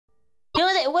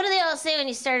What do they all say when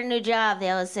you start a new job? They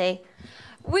always say,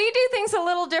 "We do things a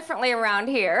little differently around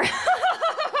here."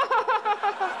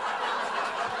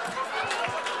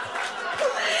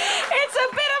 It's a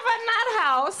bit of a nut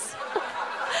house.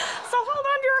 So hold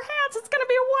on to your hats. It's going to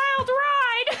be a wild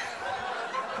ride.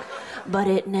 But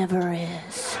it never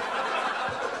is.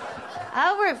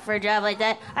 I work for a job like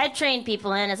that. I train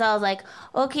people in. It's always like,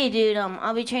 okay, dude,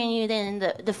 I'll be training you then.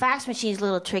 The fax machine's a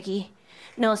little tricky.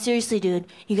 No, seriously, dude,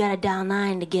 you gotta dial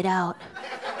 9 to get out.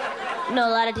 No,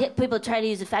 a lot of people try to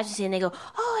use the fax machine and they go,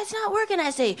 oh, it's not working.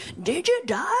 I say, did you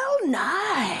dial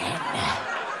 9?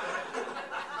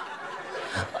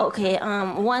 Okay,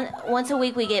 once a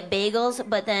week we get bagels,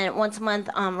 but then once a month,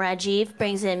 Rajiv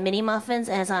brings in mini muffins,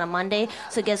 and it's on a Monday.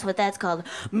 So guess what that's called?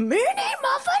 Mini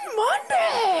Muffin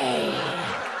Monday!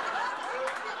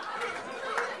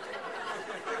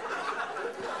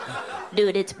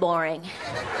 Dude, it's boring.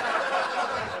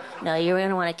 No, you're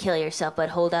gonna want to kill yourself, but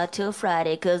hold out till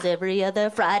Friday, because every other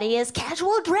Friday is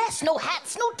casual dress. No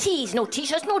hats, no tees, no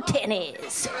t-shirts, no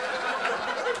tennies.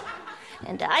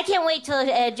 And I can't wait till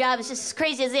a job is just as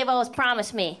crazy as they've always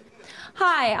promised me.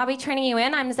 Hi, I'll be training you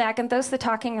in. I'm Zachanthos, the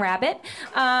talking rabbit.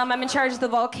 I'm in charge of the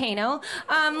volcano.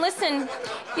 Listen,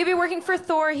 you'll be working for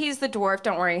Thor. He's the dwarf.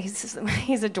 Don't worry, he's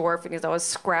a dwarf, and he's always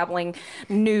scrabbling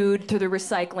nude through the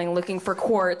recycling looking for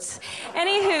quartz.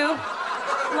 Anywho,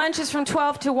 lunch is from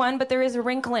 12 to 1, but there is a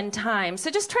wrinkle in time. So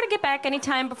just try to get back any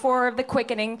time before the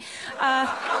quickening.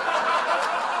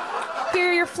 Here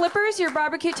are your flippers, your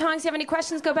barbecue tongs. If you have any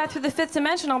questions, go back through the fifth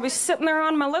dimension. I'll be sitting there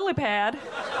on my lily pad.